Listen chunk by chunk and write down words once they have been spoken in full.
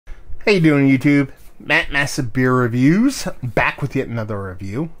How you doing, YouTube? Matt Massive Beer Reviews, back with yet another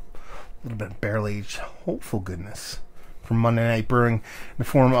review. A little bit of barrel-aged hopeful goodness from Monday Night Brewing in the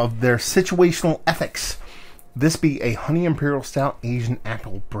form of their Situational Ethics. This be a Honey Imperial Stout Asian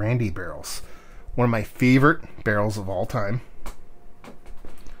Apple Brandy barrels. One of my favorite barrels of all time.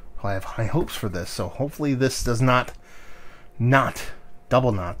 I have high hopes for this, so hopefully this does not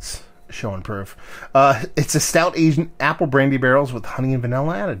double knots show and prove. It's a Stout Asian Apple Brandy barrels with honey and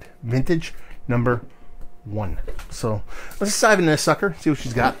vanilla added. Vintage number 1. So let's dive into this sucker, see what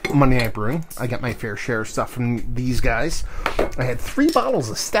she's got. Monday Night Brewing. I got my fair share of stuff from these guys. I had 3 bottles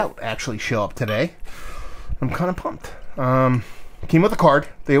of Stout actually show up today. I'm kind of pumped. Came with a card.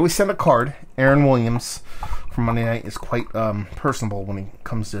 They always send a card. Aaron Williams from Monday Night is quite personable when he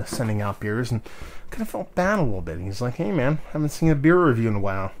comes to sending out beers, and kind of felt bad a little bit. He's like, hey man, haven't seen a beer review in a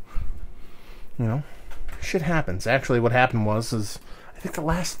while. You know, shit happens. Actually, what happened was I think the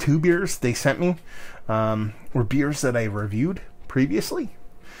last 2 beers they sent me were beers that I reviewed previously.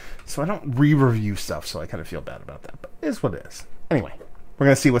 So I don't re-review stuff, so I kind of feel bad about that. But it is what it is. Anyway, we're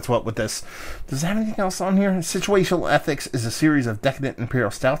going to see what's what with this. Does it have anything else on here? Situational Ethics is a series of decadent Imperial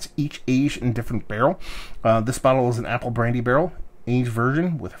Stouts, each aged in a different barrel. This bottle is an apple brandy barrel, aged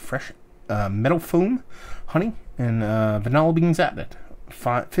version with fresh metal foam, honey, and vanilla beans added.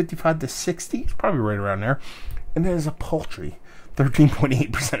 55 to 60, it's probably right around there. And it is a paltry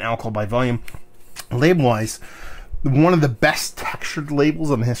 13.8% alcohol by volume. Label-wise, one of the best textured labels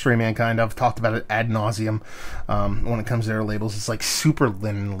in the history of mankind. I've talked about it ad nauseum when it comes to their labels. It's like super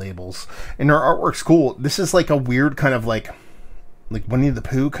linen labels. And their artwork's cool. This is like a weird kind of like Winnie the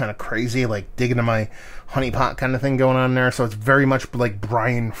Pooh, kind of crazy, like digging in my honey pot kind of thing going on there. So it's very much like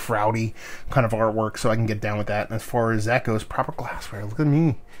Brian Froudy kind of artwork, so I can get down with that. And as far as that goes, proper glassware. Look at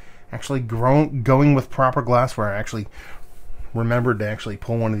me. Actually going with proper glassware. I actually remembered to actually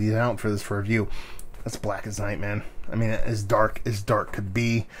pull one of these out for this review. That's black as night, man. I mean, as dark could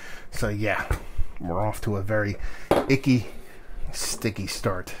be. So yeah, we're off to a very icky, sticky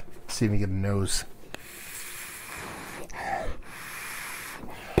start. Let's see if we get a nose.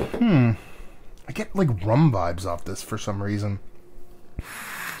 I get like rum vibes off this for some reason.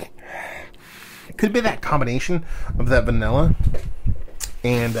 It could be that combination of that vanilla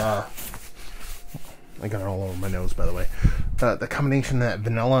and I got it all over my nose, by the way. The combination of that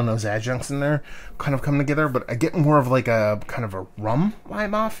vanilla and those adjuncts in there kind of come together, but I get more of like a kind of a rum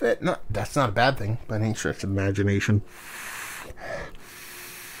vibe off it. No, that's not a bad thing by any stretch of imagination.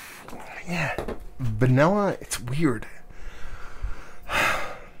 Yeah, vanilla, it's weird.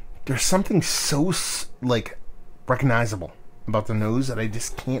 There's something so, like, recognizable about the nose that I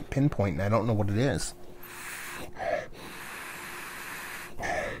just can't pinpoint, and I don't know what it is.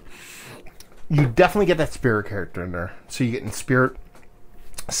 You definitely get that spirit character in there. So you get in spirit,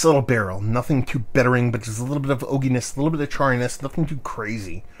 subtle barrel, nothing too bittering, but just a little bit of oakiness, a little bit of charriness, nothing too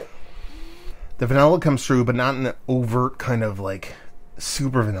crazy. The vanilla comes through, but not in an overt kind of, like,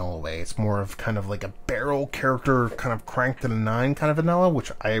 super vanilla way. It's more of kind of like a barrel character, kind of cranked to the 9 kind of vanilla,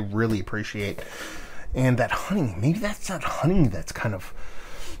 which I really appreciate. And that honey, maybe that's that honey that's kind of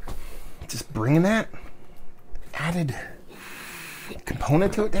just bringing that added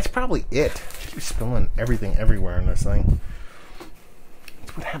component to it. That's probably it. You're spilling everything everywhere in this thing.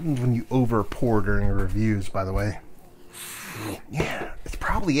 That's what happens when you over pour during your reviews, by the way. Yeah, it's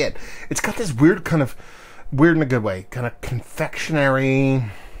probably it. It's got this weird kind of, weird in a good way, kind of confectionery,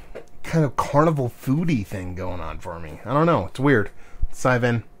 kind of carnival foodie thing going on for me. I don't know. It's weird. Let's dive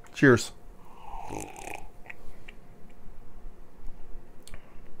in. Cheers.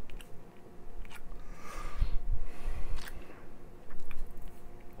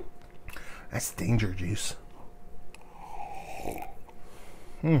 That's danger juice.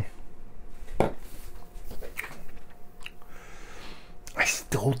 I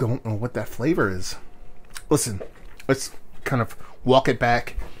still don't know what that flavor is. Listen, let's kind of walk it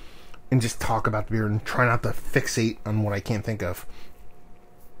back and just talk about the beer and try not to fixate on what I can't think of.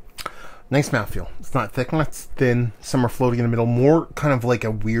 Nice mouthfeel. It's not thick, not thin. Some are floating in the middle. More kind of like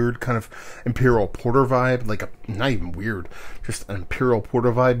a weird kind of Imperial Porter vibe. Like a, not even weird, just an Imperial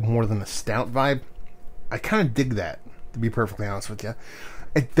Porter vibe more than a Stout vibe. I kind of dig that, to be perfectly honest with you.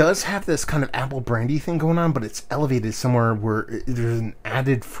 It does have this kind of apple brandy thing going on, but it's elevated somewhere where there's an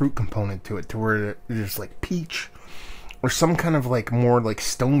added fruit component to it, to where there's like peach or some kind of like more like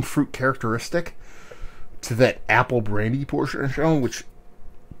stone fruit characteristic to that apple brandy portion of the show, which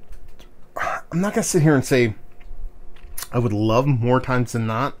I'm not going to sit here and say I would love more times than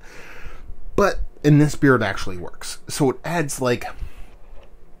not, but in this beer it actually works. So it adds like,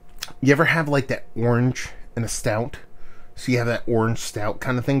 you ever have like that orange in a stout? So you have that orange stout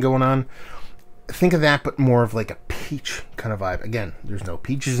kind of thing going on. Think of that, but more of like a peach kind of vibe. Again, there's no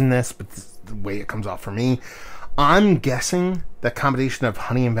peaches in this, but this is the way it comes off for me. I'm guessing that combination of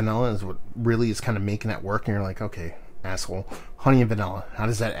honey and vanilla is what really is kind of making that work. And you're like, okay, asshole, honey and vanilla. How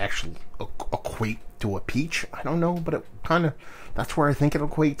does that actually equate to a peach? I don't know, but it kind of, that's where I think it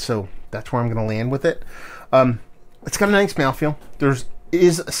equates. So that's where I'm going to land with it. It's got a nice mouthfeel. There's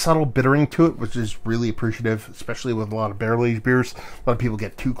is a subtle bittering to it, which is really appreciative, especially with a lot of barrel-aged beers. A lot of people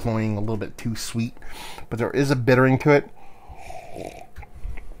get too cloying, a little bit too sweet, but there is a bittering to it.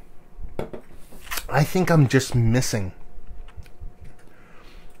 I think I'm just missing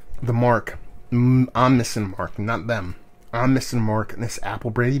the mark. I'm missing the mark, not them. I'm missing the mark in this apple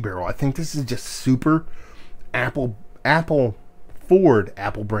brandy barrel. I think this is just super apple forward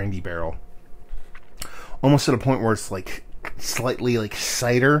apple brandy barrel. Almost to the point where it's like slightly like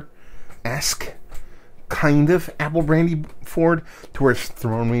cider-esque kind of apple brandy forward, to where it's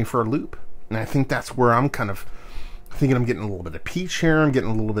throwing me for a loop. And I think that's where I'm kind of thinking I'm getting a little bit of peach here. I'm getting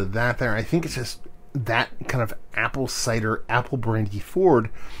a little bit of that there. I think it's just that kind of apple cider, apple brandy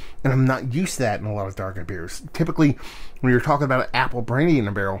forward. And I'm not used to that in a lot of darker beers. Typically, when you're talking about apple brandy in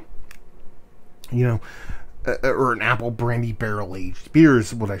a barrel, you know, or an apple brandy barrel aged beer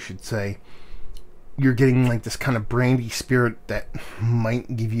is what I should say, you're getting like this kind of brandy spirit that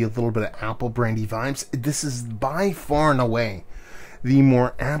might give you a little bit of apple brandy vibes. This is by far and away the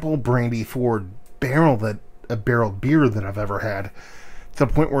more apple brandy forward barrel beer that I've ever had, to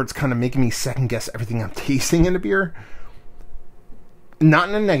the point where it's kind of making me second guess everything I'm tasting in a beer. Not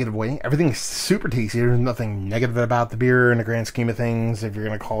in a negative way. Everything's super tasty. There's nothing negative about the beer in the grand scheme of things. If you're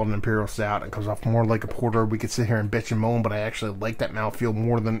going to call it an Imperial Stout, it comes off more like a porter. We could sit here and bitch and moan, but I actually like that mouthfeel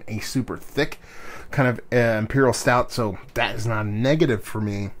more than a super thick kind of Imperial Stout, so that is not a negative for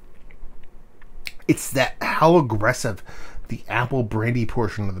me. It's that how aggressive the apple brandy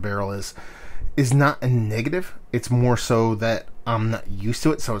portion of the barrel is not a negative. It's more so that I'm not used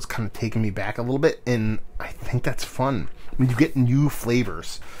to it, so it's kind of taking me back a little bit, and I think that's fun. When you get new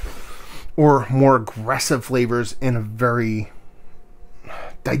flavors, or more aggressive flavors in a very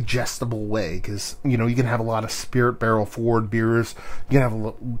digestible way, because, you know, you can have a lot of spirit barrel forward beers. You can have a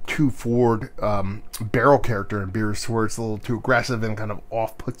little too forward barrel character in beers where it's a little too aggressive and kind of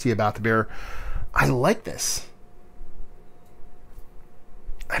off-puts you about the beer. I like this.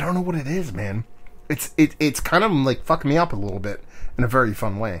 I don't know what it is, man. It's kind of like fucking me up a little bit in a very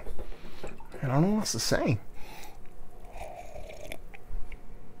fun way. I don't know what else to say.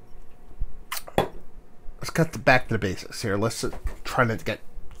 Let's cut back to the basics here. Let's try not to get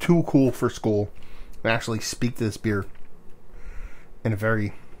too cool for school and actually speak to this beer in a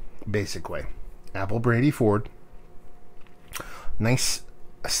very basic way. Apple brandy forward. Nice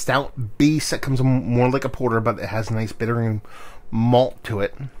stout base that comes more like a porter, but it has a nice bittering malt to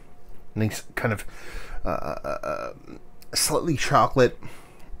it. Nice kind of slightly chocolate,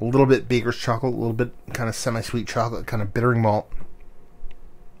 a little bit baker's chocolate, a little bit kind of semi-sweet chocolate, kind of bittering malt.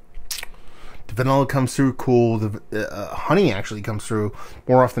 The vanilla comes through cool. The honey actually comes through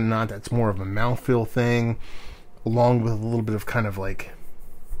more often than not. That's more of a mouthfeel thing, along with a little bit of kind of like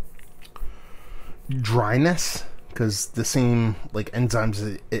dryness, because the same like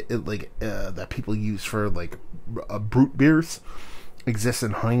enzymes that people use for like brut beers exists in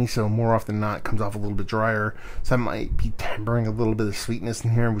honey, so more often than not it comes off a little bit drier. So that might be tempering a little bit of sweetness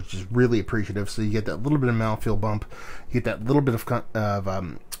in here, which is really appreciative. So you get that little bit of mouthfeel bump, you get that little bit of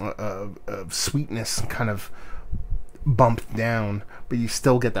sweetness kind of bumped down, but you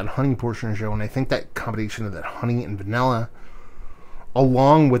still get that honey portion of the show. And I think that combination of that honey and vanilla,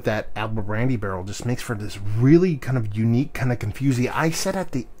 along with that apple brandy barrel, just makes for this really kind of unique, kind of confusing. I said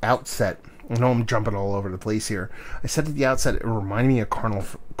at the outset, I know I'm jumping all over the place here. I said at the outset, it reminded me of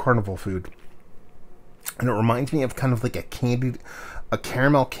carnival food. And it reminds me of kind of like a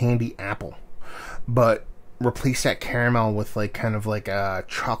caramel candy apple. But replace that caramel with like kind of like a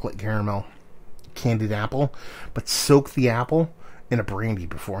chocolate caramel candied apple. But soak the apple in a brandy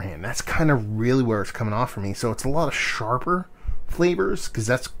beforehand. That's kind of really where it's coming off for me. So it's a lot of sharper flavors, because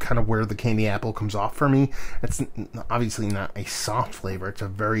that's kind of where the candy apple comes off for me. It's obviously not a soft flavor. It's a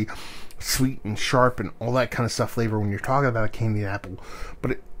very sweet and sharp and all that kind of stuff flavor when you're talking about a candy apple,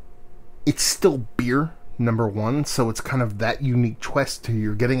 but it's still beer, number one, so it's kind of that unique twist to,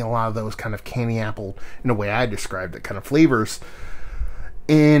 you're getting a lot of those kind of candy apple, in the way I described it, kind of flavors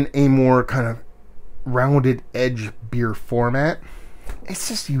in a more kind of rounded edge beer format. It's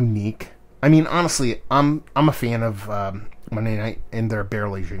just unique. I mean, honestly, I'm a fan of Monday Night and their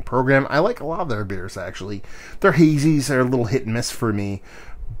barrel aging program. I like a lot of their beers, actually. Their hazies are a little hit and miss for me,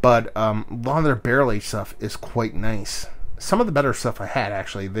 but a lot of their barrel aged stuff is quite nice. some of the better stuff I had,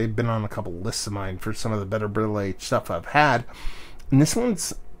 actually. They've been on a couple lists of mine for some of the better barrel-aged stuff I've had. And this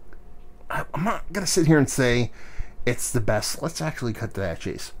one's, I'm not going to sit here and say it's the best. Let's actually cut to that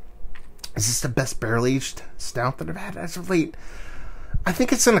chase. Is this the best barrel-aged stout that I've had as of late? I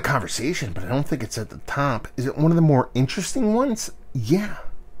think it's in the conversation, but I don't think it's at the top. Is it one of the more interesting ones? Yeah.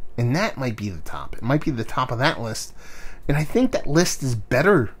 And that might be the top. It might be the top of that list. And I think that list is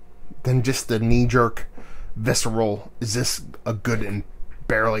better than just the knee-jerk, visceral, is this a good and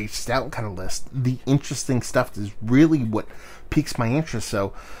barrel-aged stout kind of list. The interesting stuff is really what piques my interest.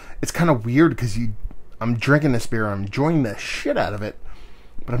 So it's kind of weird because I'm drinking this beer, I'm enjoying the shit out of it,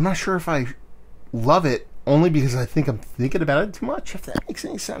 but I'm not sure if I love it, only because I think I'm thinking about it too much, if that makes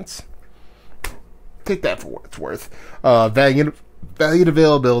any sense. Take that for what it's worth. Valued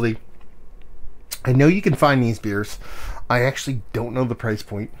availability. I know you can find these beers. I actually don't know the price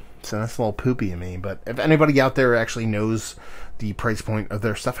point, so that's a little poopy of me. But if anybody out there actually knows the price point of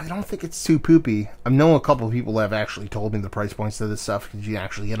their stuff, I don't think it's too poopy. I know a couple of people have actually told me the price points of this stuff, because you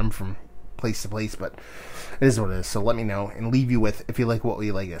actually get them from place to place, but it is what it is. So let me know and leave you with if you like what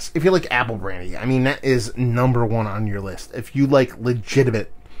we like this. If you like apple brandy, I mean, that is number one on your list. If you like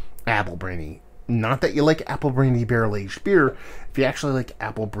legitimate apple brandy, not that you like apple brandy barrel-aged beer, if you actually like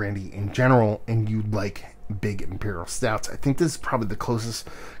apple brandy in general and you like big Imperial stouts, I think this is probably the closest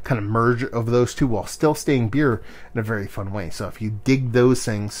kind of merge of those two while still staying beer in a very fun way. So if you dig those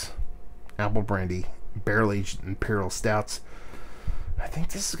things, apple brandy, barrel-aged Imperial stouts, I think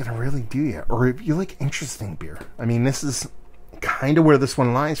this is going to really do you. Or if you like interesting beer, I mean, this is kind of where this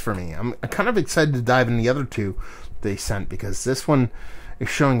one lies for me. I'm kind of excited to dive in the other two they sent, because this one is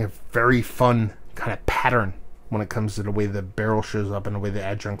showing a very fun kind of pattern when it comes to the way the barrel shows up and the way the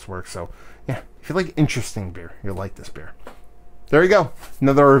adjuncts work. So yeah, if you like interesting beer, you'll like this beer. There you go.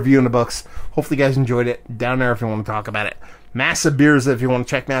 Another review in the books. Hopefully you guys enjoyed it. Down there if you want to talk about it. Massive Beers if you want to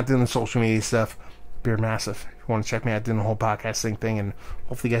check me out doing the social media stuff. Beer Massive if you want to check me out doing the whole podcasting thing. And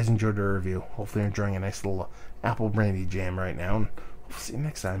hopefully you guys enjoyed the review. Hopefully you're enjoying a nice little apple brandy jam right now. And we'll see you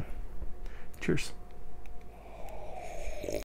next time. Cheers.